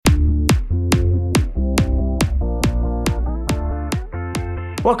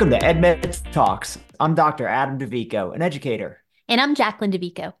Welcome to EdMed Talks. I'm Dr. Adam DeVico, an educator, And I'm Jacqueline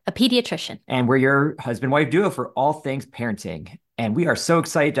DeVico, a pediatrician. and we're your husband-wife duo for all things parenting. And we are so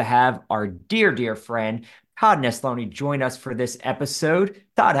excited to have our dear, dear friend, Todd Nesloney, join us for this episode.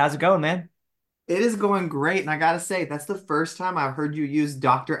 Todd, how's it going, man? It is going great, and I gotta say, that's the first time I've heard you use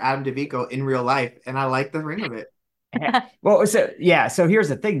Dr. Adam DeVico in real life, and I like the ring of it. Well, so here's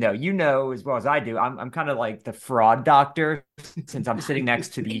the thing though. You know as well as I do, I'm kind of like the fraud doctor since I'm sitting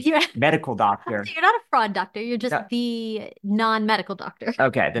next to the You're, medical doctor. you're not a fraud doctor. You're just No, the non-medical doctor.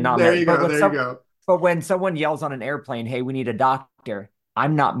 okay, the There non-medical. you But go, when there you some go. but when someone yells on an airplane, "Hey, we need a doctor,"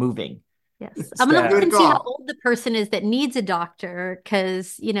 I'm not moving. Yes. I'm gonna So look Good and see how call. old the person is that needs a doctor,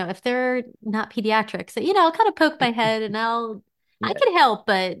 because if they're not pediatrics, so, I'll kind of poke my head and I yeah, can help,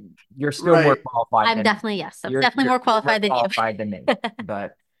 but you're still more Right. qualified I'm than definitely, yes, I'm you're definitely you're more more qualified than you. qualified than me.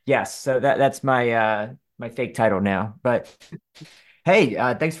 But yes, so that's my fake title now. But hey,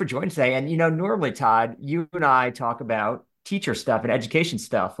 thanks for joining today. And normally, Todd, you and I talk about teacher stuff and education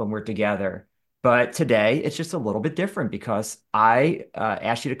stuff when we're together. But today it's just a little bit different because I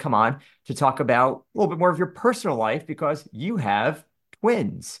asked you to come on to talk about a little bit more of your personal life because you have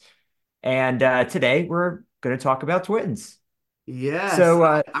twins. And today we're going to talk about twins. Yes,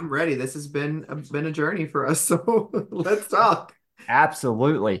 So I'm ready. This has been a journey for us, so let's talk.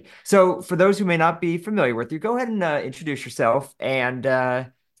 absolutely. So, for those who may not be familiar with you, go ahead and introduce yourself and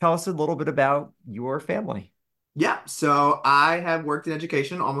tell us a little bit about your family. Yeah, so I have worked in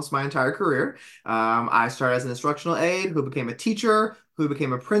education almost my entire career. I started as an instructional aide who became a teacher, who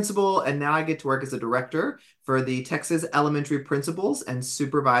became a principal, and now I get to work as a director for the Texas Elementary Principals and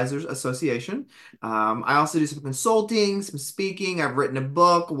Supervisors Association. I also do some consulting, some speaking. I've written a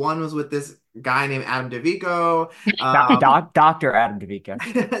book. One was with this guy named Adam DeVico. Dr. Adam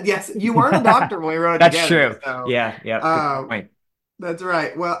DeVica. Yes, you weren't a doctor when we wrote it That's together, true. so. Yeah, yeah, good Um, point. that's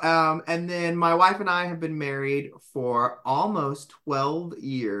right. Well, and then my wife and I have been married for almost 12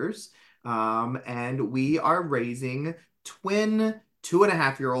 years. And we are raising twin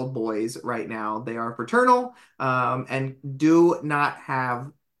 2.5-year-old boys right now. They are fraternal, and do not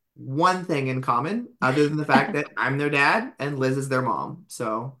have one thing in common other than the fact that I'm their dad and Liz is their mom.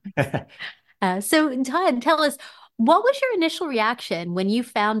 So. So Todd, tell us, what was your initial reaction when you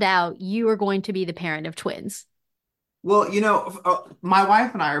found out you were going to be the parent of twins? Well, my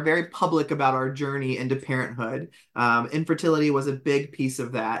wife and I are very public about our journey into parenthood. Infertility was a big piece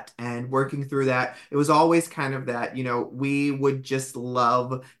of that, and working through that, it was always kind of that, we would just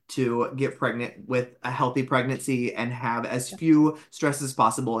love to get pregnant with a healthy pregnancy and have as few stresses as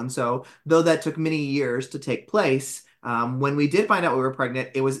possible. And so, though that took many years to take place, when we did find out we were pregnant,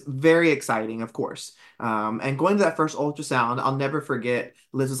 it was very exciting, of course. And going to that first ultrasound, I'll never forget.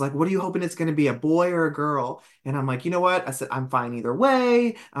 Liz was like, "What are you hoping it's going to be, a boy or a girl?" And I'm like, "You know what?" I said, "I'm fine either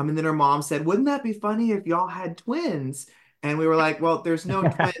way." And then her mom said, "Wouldn't that be funny if y'all had twins?" And we were like, "Well, there's no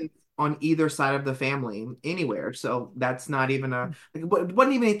twins on either side of the family anywhere. So that's not even like, it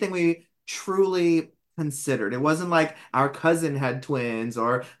wasn't even anything we truly considered. It wasn't like our cousin had twins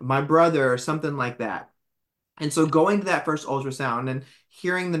or my brother or something like that." And so going to that first ultrasound and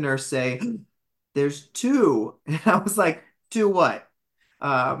hearing the nurse say, "There's two." And I was like, "Two what?"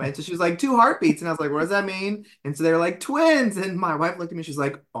 And so she was like, "Two heartbeats." And I was like, "What does that mean?" And so they were like, "Twins." And my wife looked at me, she's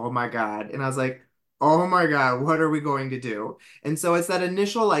like, "Oh my God." And I was like, "Oh my God, what are we going to do?" And so it's that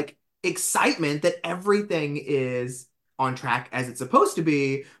initial like excitement that everything is on track as it's supposed to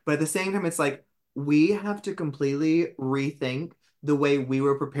be. But at the same time, it's like we have to completely rethink the way we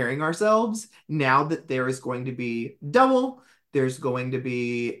were preparing ourselves now that there is going to be double. There's going to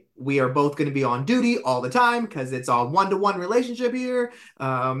be, we are both going to be on duty all the time because it's all one-to-one relationship here.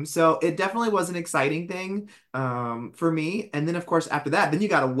 So it definitely was an exciting thing for me. And then, of course, after that, then you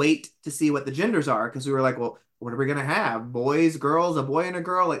got to wait to see what the genders are because we were like, well, what are we going to have? Boys, girls, a boy and a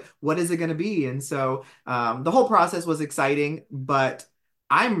girl? Like, what is it going to be? And so the whole process was exciting, but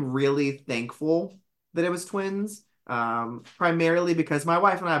I'm really thankful that it was twins, primarily because my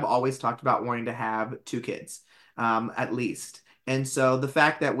wife and I have always talked about wanting to have two kids, at least. And so the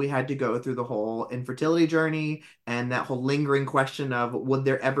fact that we had to go through the whole infertility journey and that whole lingering question of would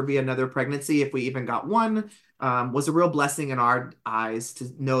there ever be another pregnancy if we even got one, was a real blessing in our eyes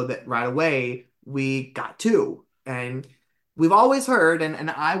to know that right away we got two. And we've always heard, and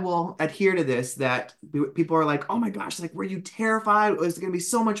I will adhere to this, that people are like, "Oh my gosh, like, were you terrified? It was going to be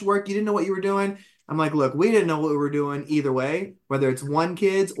so much work. You didn't know what you were doing." I'm like, "Look, we didn't know what we were doing either way, whether it's one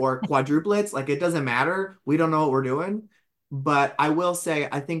kids or quadruplets, like it doesn't matter. We don't know what we're doing." But I will say,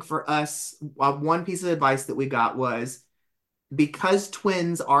 I think for us, one piece of advice that we got was because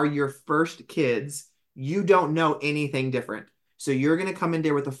twins are your first kids, you don't know anything different. So you're going to come in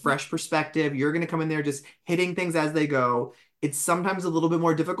there with a fresh perspective. You're going to come in there just hitting things as they go. It's sometimes a little bit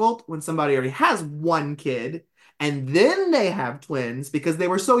more difficult when somebody already has one kid and then they have twins because they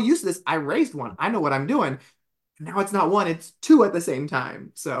were so used to this. I raised one. I know what I'm doing. Now it's not one, it's two at the same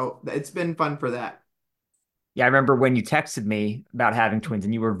time. So it's been fun for that. Yeah, I remember when you texted me about having twins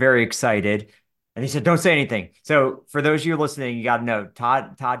and you were very excited. And he said, "Don't say anything." So for those of you listening, you got to know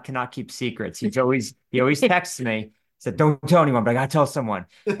Todd cannot keep secrets. He always texts me, said, "Don't tell anyone, but I got to tell someone."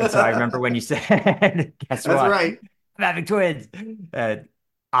 And so I remember when you said, "Guess That's what? right. I'm having twins." Uh,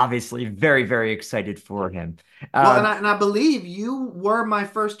 Obviously, very, very excited for him. Well, Um, and I believe you were my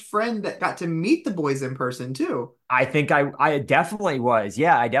first friend that got to meet the boys in person too. I think I definitely was.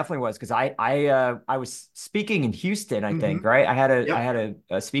 Yeah, I definitely was because I was speaking in Houston, I think, Hmm. right? I Yep. had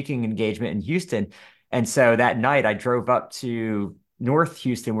a speaking engagement in Houston. And so that night I drove up to North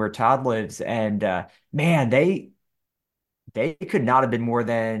Houston where Todd lives and man, they could not have been more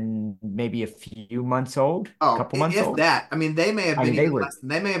than maybe a few months old, a Oh, couple months if old. that. I mean, they may have I been mean, they even were less.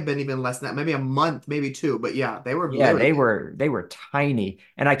 They may have been even less than that. Maybe a month, maybe two. But yeah, they yeah, were they were tiny.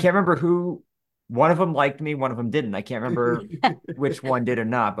 And I can't remember who one of them liked me, one of them didn't. I can't remember big. which one did or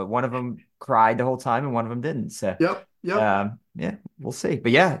not, but one of them cried the whole time and one of them didn't. So Yep. Yep. yeah, we'll see.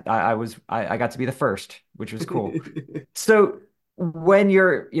 But yeah, I got to be the first, which was cool. So when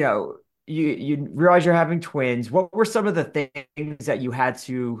you realize you're having twins, what were some of the things that you had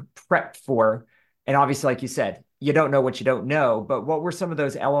to prep for? And obviously, like you said, you don't know what you don't know, but what were some of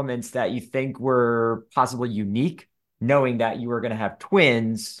those elements that you think were possibly unique, knowing that you were going to have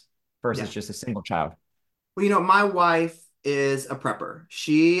twins versus Yeah. just a single child? Well, my wife is a prepper.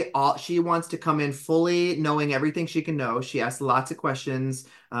 She wants to come in fully knowing everything she can know. She asks lots of questions.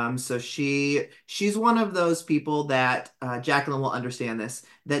 So she's one of those people that Jacqueline will understand this,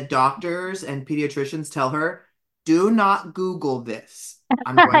 that doctors and pediatricians tell her, do not Google this.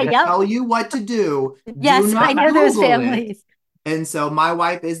 I'm going to Yep. tell you what to do. Do Yes, I not know those Google it. families. And so my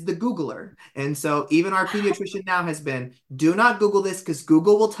wife is the Googler. And so even our pediatrician now has been, do not Google this because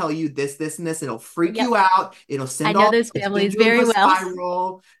Google will tell you this, this, and this. It'll freak Yep. you out. I know those It'll send families you into very a well.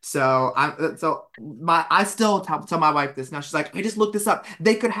 spiral. I still tell my wife this now. She's like, I just looked this up.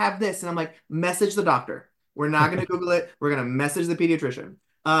 They could have this. And I'm like, message the doctor. We're not going to Google it. We're going to message the pediatrician.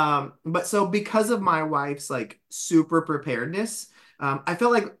 But so because of my wife's like super preparedness, I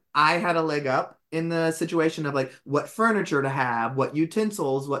feel like I had a leg up in the situation of like what furniture to have, what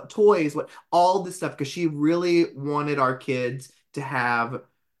utensils, what toys, what all this stuff, because she really wanted our kids to have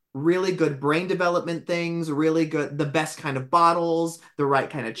really good brain development things, really good, the best kind of bottles, the right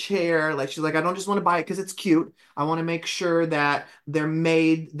kind of chair. Like she's like, I don't just want to buy it because it's cute. I want to make sure that they're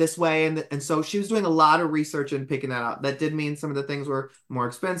made this way. And so she was doing a lot of research and picking that out. That did mean some of the things were more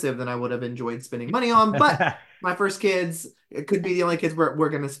expensive than I would have enjoyed spending money on, but my first kids, it could be the only kids we're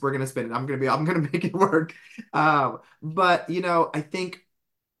gonna spend it. I'm gonna make it work. But I think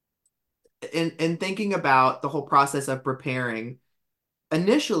in thinking about the whole process of preparing,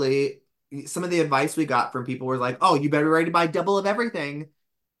 initially, some of the advice we got from people were like, "Oh, you better be ready to buy double of everything."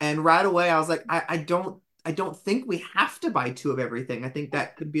 And right away, I was like, I don't think we have to buy two of everything. I think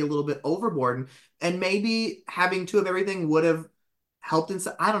that could be a little bit overboard, and maybe having two of everything would have helped in.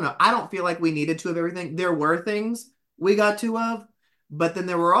 I don't know. I don't feel like we needed two of everything. There were things we got two of, but then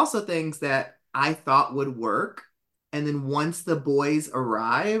there were also things that I thought would work. And then once the boys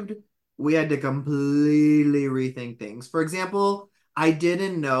arrived, we had to completely rethink things. For example, I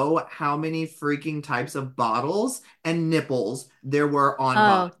didn't know how many freaking types of bottles and nipples there were on Oh,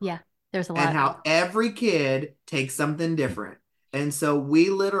 bottles yeah. There's a and lot. how every kid takes something different. And so we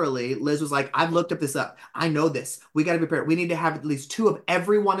literally, Liz was like, I've looked up this up. I know this. We got to be prepared. We need to have at least two of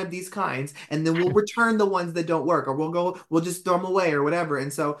every one of these kinds, and then we'll return the ones that don't work, or we'll just throw them away or whatever.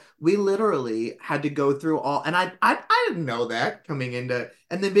 And so we literally had to go through all, and I didn't know that coming into,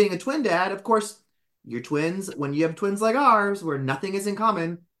 and then being a twin dad, of course, your twins, when you have twins like ours, where nothing is in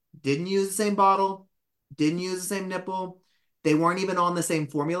common, didn't use the same bottle, didn't use the same nipple. They weren't even on the same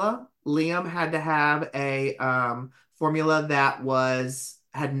formula. Liam had to have a formula that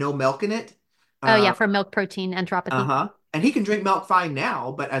had no milk in it. Oh, yeah, Um, for milk protein enteropathy. uh-huh. And he can drink milk fine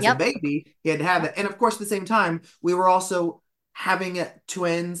now, but as a Yep. baby, he had to have Yep. it. And of course, at the same time, we were also having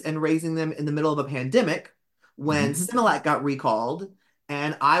twins and raising them in the middle of a pandemic when Mhm. Similac got recalled.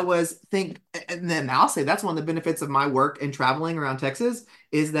 And I was and then I'll say that's one of the benefits of my work and traveling around Texas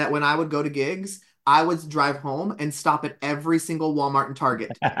is that when I would go to gigs, I would drive home and stop at every single Walmart and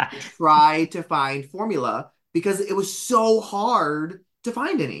Target to try to find formula because it was so hard to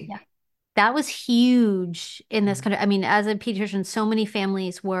find any. Yeah. That was huge in this country. I mean, as a pediatrician, so many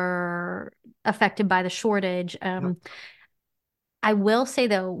families were affected by the shortage. Yep. I will say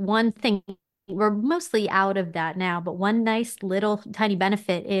though, one thing we're mostly out of that now, but one nice little tiny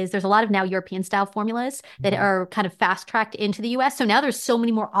benefit is there's a lot of now European style formulas that Mhm. are kind of fast tracked into the US. So now there's so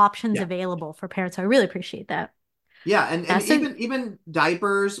many more options Yeah. available for parents. So I really appreciate that. Yeah, and So even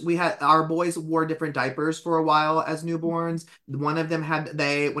diapers, we had our boys wore different diapers for a while as newborns. One of them had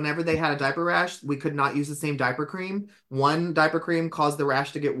they whenever they had a diaper rash, we could not use the same diaper cream. One diaper cream caused the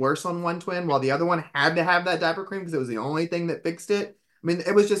rash to get worse on one twin, while the other one had to have that diaper cream because it was the only thing that fixed it. I mean,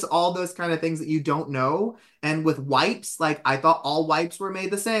 it was just all those kind of things that you don't know. And with wipes, like I thought all wipes were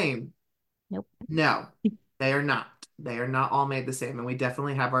made the same. nope. No, they are not. They are not all made the same, and we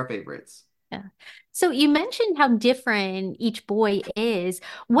definitely have our favorites. Yeah. So you mentioned how different each boy is.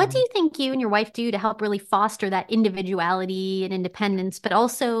 What do you think you and your wife do to help really foster that individuality and independence, but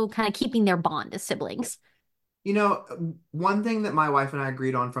also kind of keeping their bond as siblings? You know, one thing that my wife and I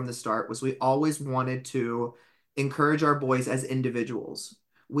agreed on from the start was we always wanted to encourage our boys as individuals.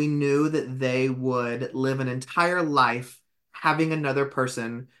 We knew that they would live an entire life having another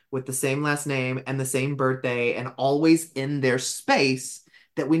person with the same last name and the same birthday and always in their space,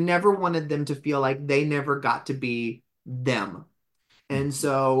 that we never wanted them to feel like they never got to be them. And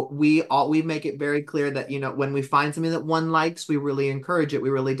so we make it very clear that, when we find something that one likes, we really encourage it. We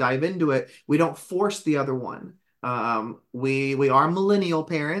really dive into it. We don't force the other one. We are millennial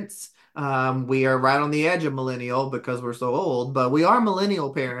parents. We are right on the edge of millennial because we're so old, but we are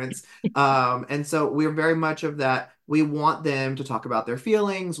millennial parents. And so we're very much of that. We want them to talk about their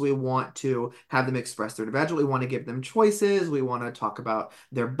feelings. We want to have them express their individuality. We want to give them choices. We want to talk about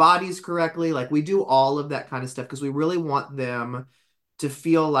their bodies correctly. Like we do all of that kind of stuff because we really want them to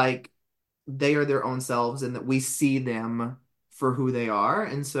feel like they are their own selves and that we see them for who they are.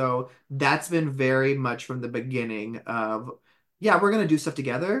 And so that's been very much from the beginning of, yeah, we're going to do stuff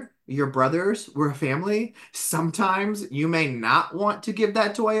together. You're brothers, we're a family. Sometimes you may not want to give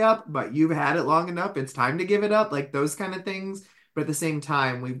that toy up, but you've had it long enough. It's time to give it up, like those kind of things. But at the same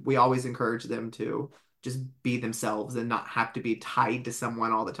time, we always encourage them to just be themselves and not have to be tied to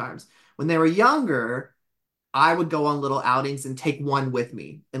someone all the times. When they were younger, I would go on little outings and take one with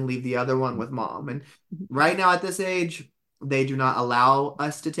me and leave the other one with mom. And right now at this age, they do not allow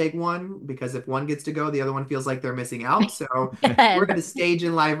us to take one because if one gets to go, the other one feels like they're missing out. So we're at a stage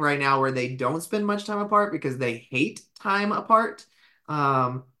in life right now where they don't spend much time apart because they hate time apart.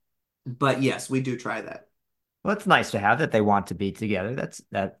 Um, but yes, we do try that. Well, it's nice to have that they want to be together.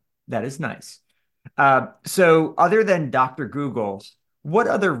 That is nice. So other than Dr. Google, what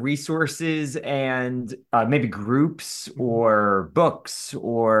other resources and maybe groups or books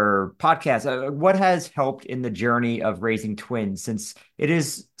or podcasts, what has helped in the journey of raising twins since it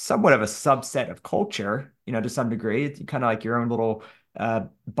is somewhat of a subset of culture, to some degree. It's kind of like your own little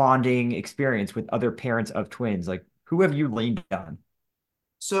bonding experience with other parents of twins. Like, who have you leaned on?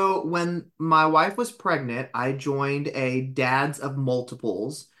 So when my wife was pregnant, I joined a Dads of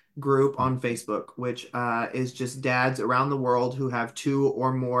Multiples group on Facebook, which is just dads around the world who have two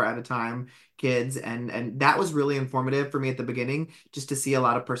or more at a time kids, and that was really informative for me at the beginning, just to see a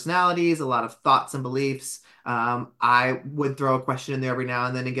lot of personalities, a lot of thoughts and beliefs. I would throw a question in there every now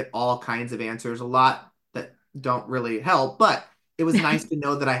and then and get all kinds of answers, a lot that don't really help, but it was nice to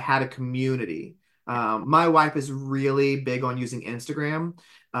know that I had a community. My wife is really big on using Instagram.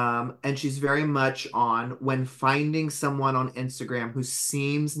 And she's very much on when finding someone on Instagram who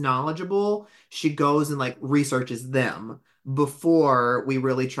seems knowledgeable, she goes and like researches them before we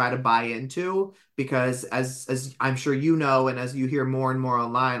really try to buy into. Because as I'm sure you know, and as you hear more and more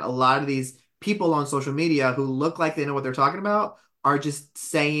online, a lot of these people on social media who look like they know what they're talking about are just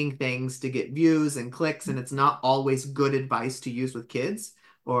saying things to get views and clicks, and it's not always good advice to use with kids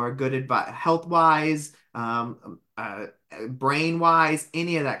or good advice health wise. Brain wise,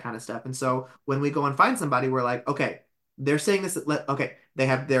 any of that kind of stuff. And so when we go and find somebody, we're like, okay, they're saying this. Okay, they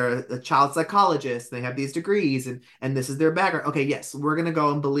have their a child psychologist. They have these degrees, and this is their background. Okay, yes, we're gonna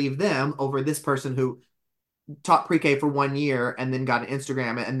go and believe them over this person who taught pre-K for 1 year and then got an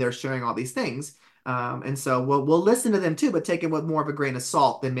Instagram and they're sharing all these things. And so we'll listen to them too, but take it with more of a grain of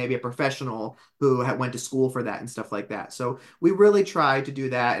salt than maybe a professional who went to school for that and stuff like that. So we really try to do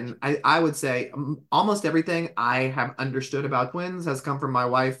that. And I would say almost everything I have understood about twins has come from my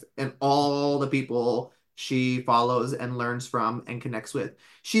wife and all the people she follows and learns from and connects with.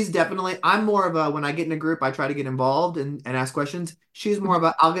 She's definitely, I'm more of a, when I get in a group, I try to get involved and ask questions. She's more of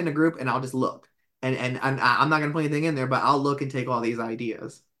a, I'll get in a group and I'll just look and I'm not gonna put anything in there, but I'll look and take all these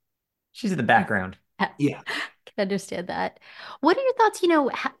ideas. She's in the background. Yeah. Can understand that. What are your thoughts,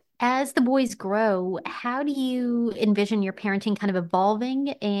 as the boys grow, how do you envision your parenting kind of evolving,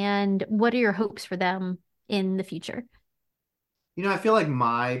 and what are your hopes for them in the future? I feel like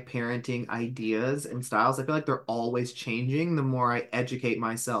my parenting ideas and styles, I feel like they're always changing the more I educate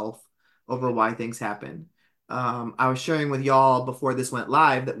myself over why things happen. I was sharing with y'all before this went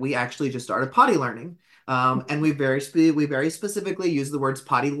live that we actually just started potty learning. And we very specifically use the words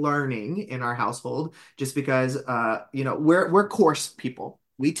potty learning in our household just because we're course people.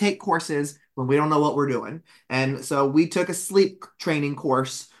 We take courses when we don't know what we're doing. And so we took a sleep training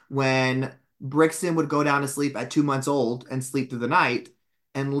course when Brixton would go down to sleep at 2 months old and sleep through the night,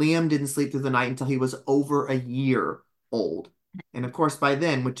 and Liam didn't sleep through the night until he was over a year old. And of course, by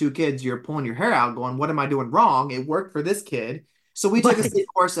then, with two kids, you're pulling your hair out, going, "What am I doing wrong?" It worked for this kid. So we took a Right. sleep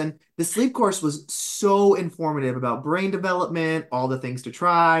course, and the sleep course was so informative about brain development, all the things to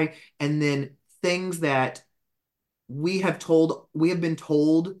try, and then things that we have been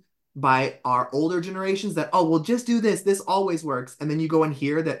told by our older generations that, oh, well, just do this always works. And then you go and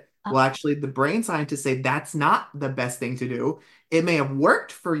hear that, Uh, well, actually the brain scientists say that's not the best thing to do. It may have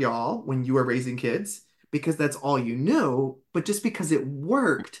worked for y'all when you were raising kids because that's all you knew, but just because it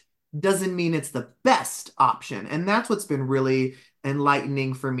worked doesn't mean it's the best option. And that's what's been really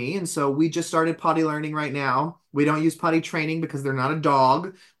enlightening for me. And so we just started potty learning right now. We don't use potty training because they're not a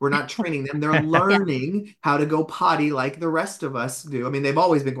dog. We're not training them. They're yeah. learning how to go potty like the rest of us do. I mean, they've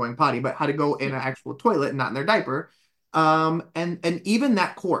always been going potty, but how to go in an actual toilet and not in their diaper. And even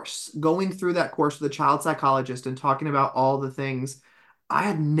that course, going through that course with a child psychologist and talking about all the things I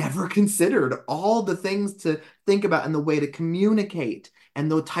had never considered, all the things to think about and the way to communicate and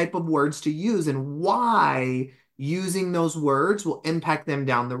the type of words to use and why using those words will impact them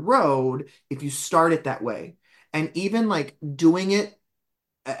down the road if you start it that way. And even like doing it,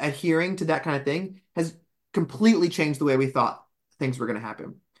 adhering to that kind of thing has completely changed the way we thought things were going to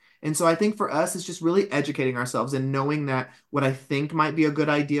happen. And so I think for us, it's just really educating ourselves and knowing that what I think might be a good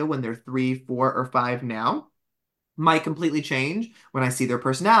idea when they're 3, 4, or 5 now might completely change when I see their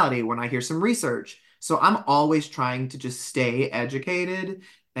personality, when I hear some research. So I'm always trying to just stay educated.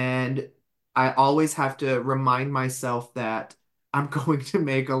 And I always have to remind myself that I'm going to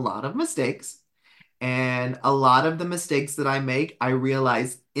make a lot of mistakes. And a lot of the mistakes that I make, I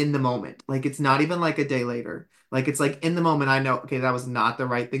realize in the moment. Like it's not even like a day later. Like it's like in the moment, I know, okay, that was not the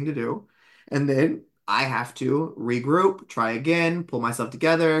right thing to do. And then I have to regroup, try again, pull myself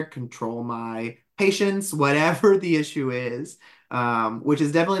together, control my patience, whatever the issue is. Which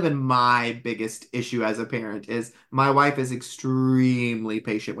has definitely been my biggest issue as a parent is my wife is extremely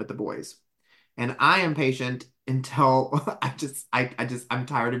patient with the boys. And I am patient until I'm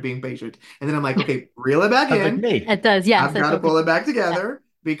tired of being patient. And then I'm like, okay, reel it back Sounds like in. me. It does. Yes, I've I got to totally pull it get back that. together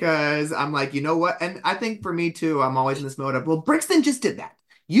because I'm like, you know what? And I think for me too, I'm always in this mode of, well, Brixton just did that.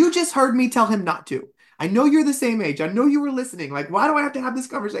 You just heard me tell him not to. I know you're the same age. I know you were listening. Like, why do I have to have this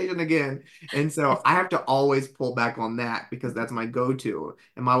conversation again? And so Yes. I have to always pull back on that because that's my go-to.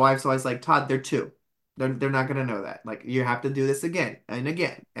 And my wife's always like, Todd, they're two. They're not gonna know that. Like, you have to do this again and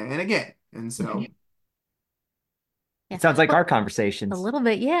again and again. And so Yeah. It sounds like Well, our a conversations. little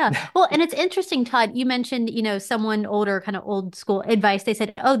bit, yeah. Well, and it's interesting, Todd. You mentioned, someone older, kind of old school advice. They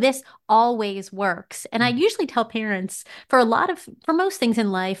said, "Oh, this always works." And I usually tell parents for most things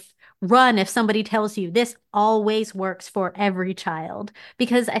in life, run if somebody tells you this always works for every child.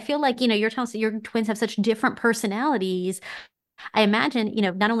 Because I feel like, your twins have such different personalities. I imagine,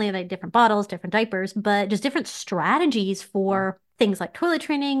 not only are they different bottles, different diapers, but just different strategies for things like toilet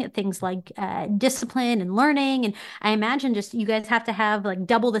training, things like discipline and learning. And I imagine just you guys have to have like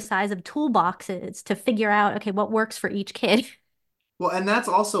double the size of toolboxes to figure out, okay, what works for each kid. well, and that's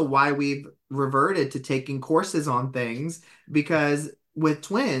also why we've reverted to taking courses on things because with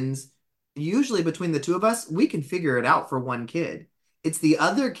twins, usually between the two of us, we can figure it out for one kid. It's the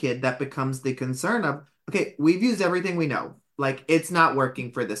other kid that becomes the concern of, okay, we've used everything we know. Like it's not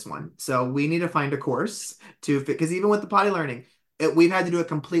working for this one. So we need to find a course to fit because even with the potty learning, we've had to do it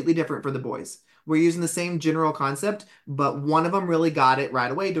completely different for the boys. We're using the same general concept, but one of them really got it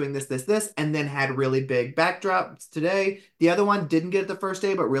right away doing this, and then had really big backdrops today. The other one didn't get it the first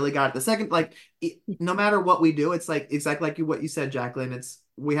day, but really got it the second. Like, no matter what we do, it's like exactly like what you said, Jacqueline. It's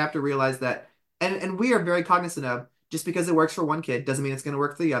we have to realize that, and we are very cognizant of just because it works for one kid doesn't mean it's going to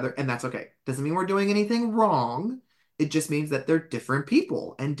work for the other, and that's okay. Doesn't mean we're doing anything wrong. It just means that they're different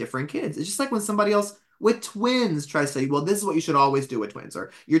people and different kids. It's just like when somebody else with twins tries to say, well, this is what you should always do with twins,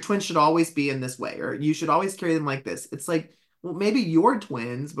 or your twins should always be in this way, or you should always carry them like this. It's like, well, maybe your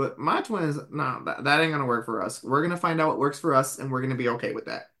twins, but my twins, no, that ain't gonna work for us. We're gonna find out what works for us, and we're gonna be okay with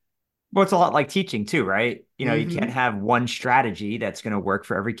that. Well, it's a lot like teaching too, right? You can't Hmm. have one strategy that's going to work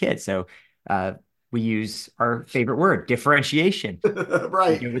for every kid. So uh, we use our favorite word, differentiation. We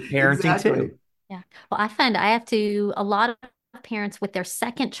Right. do it with parenting Exactly. too. Yeah. Well, I find I have to, a lot of of parents with their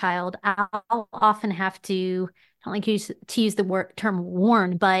second child, I'll often have to, I don't like to use the term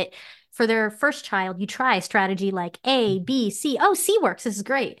warn, but for their first child, you try a strategy like A, B, C. Oh, C works. This is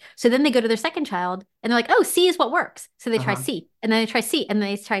great. So then they go to their second child and they're like, oh, C is what works. So they try Uh-huh. C and then they try C and then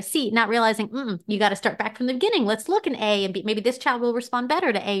they try C, not realizing, you got to start back from the beginning. Let's look in A and B. Maybe this child will respond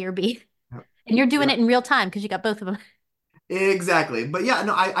better to A or B. Yep. And you're doing Yep. it in real time because you got both of them. Exactly. But yeah,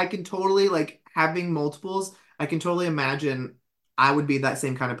 no, I can totally like having multiples. I can totally imagine I would be that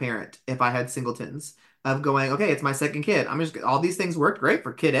same kind of parent if I had singletons of going, okay, it's my second kid. I'm just all these things worked great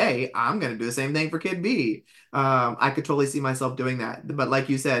for kid A. I'm gonna do the same thing for kid B. I could totally see myself doing that. But like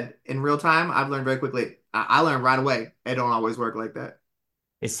you said, in real time, I've learned very quickly. I learned right away. It don't always work like that.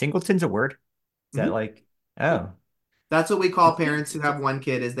 Is singleton's a word? Is that Mhm. like, oh, That's what we call parents who have one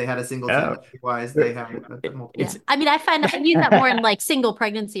kid is they had a singleton. oh, Otherwise, they have Yeah. multiple. it's I mean, I find I use that more in like single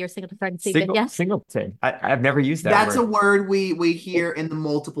pregnancy or single pregnancy, but yes. singleton. I've never used that That's a word. word we hear in the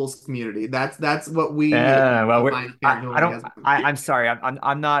multiples community. That's what we Well, define a parent who I only don't, has one kid. I'm sorry.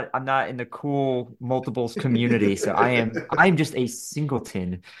 I'm not in the cool multiples community. So I'm just a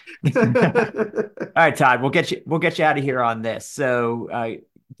singleton. All right, Todd, we'll get you out of here on this. So,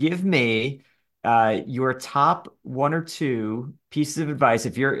 give me, your top one or two pieces of advice.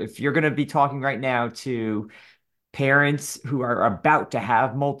 If you're going to be talking right now to parents who are about to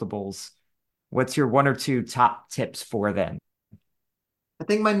have multiples, what's your one or two top tips for them? I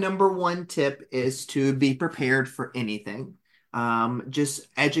think my number one tip is to be prepared for anything. Just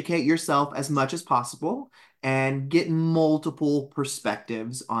educate yourself as much as possible and get multiple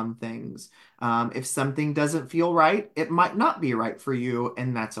perspectives on things. If something doesn't feel right, it might not be right for you,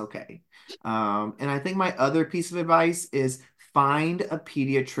 and that's okay. And I think my other piece of advice is find a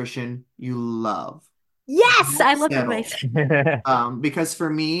pediatrician you love. Yes, I Don't love settle. advice. Because for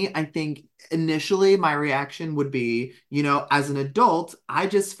me, I think initially my reaction would be, as an adult, I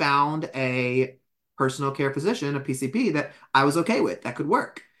just found a personal care physician, a PCP that I was okay with, that could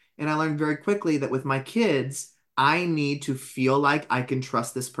work. And I learned very quickly that with my kids, I need to feel like I can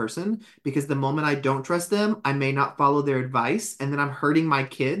trust this person because the moment I don't trust them, I may not follow their advice. And then I'm hurting my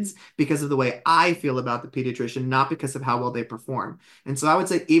kids because of the way I feel about the pediatrician, not because of how well they perform. And so I would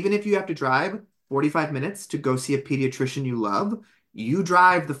say, even if you have to drive 45 minutes to go see a pediatrician you love, you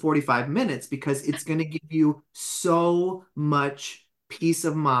drive the 45 minutes because it's going to give you so much peace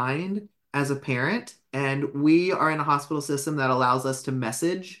of mind as a parent. And we are in a hospital system that allows us to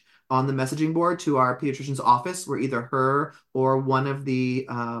message on the messaging board to our pediatrician's office, where either her or one of the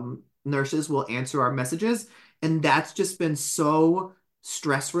nurses will answer our messages. And that's just been so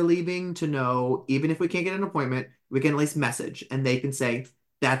stress relieving to know, even if we can't get an appointment, we can at least message and they can say,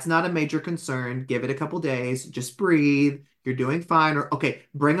 that's not a major concern. Give it a couple days. Just breathe. You're doing fine. Or, okay,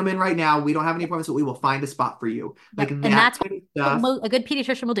 bring them in right now. We don't have any appointments, but we will find a spot for you. Like Yep. And that that's kind of what stuff. a good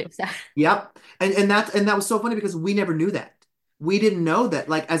pediatrician will do. So, Yep. And that was so funny because we never knew that. We didn't know that.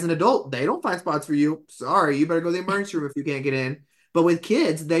 Like as an adult, they don't find spots for you. Sorry, you better go to the emergency room if you can't get in. But with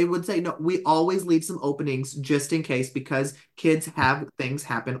kids, they would say, no, we always leave some openings just in case because kids have things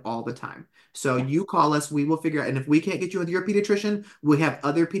happen all the time. So yeah. you call us, we will figure out. And if we can't get you with your pediatrician, we have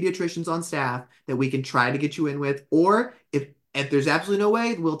other pediatricians on staff that we can try to get you in with. Or if there's absolutely no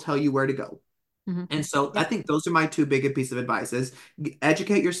way, we'll tell you where to go. Mhm. And so I Yep. think those are my two biggest pieces of advice is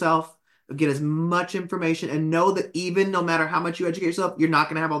educate yourself, get as much information, and know that even no matter how much you educate yourself, you're not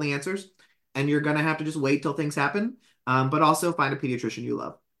going to have all the answers. And you're going to have to just wait till things happen. But also find a pediatrician you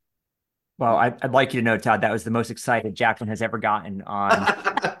love. Well, I'd like you to know, Todd, that was the most excited Jacqueline has ever gotten on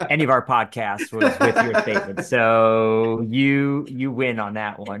any of our podcasts was with your statement. So you win on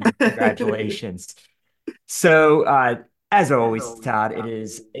that one. Congratulations. So, as always, Todd, it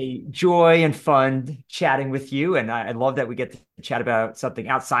is a joy and fun chatting with you, and I love that we get to chat about something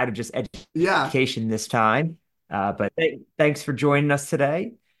outside of just Yeah. education this time. But thanks for joining us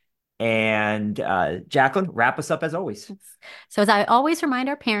today. And Jacqueline, wrap us up as always. So, as I always remind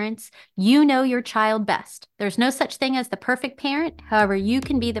our parents, you know your child best. There's no such thing as the perfect parent. However, you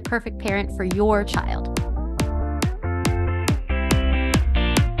can be the perfect parent for your child.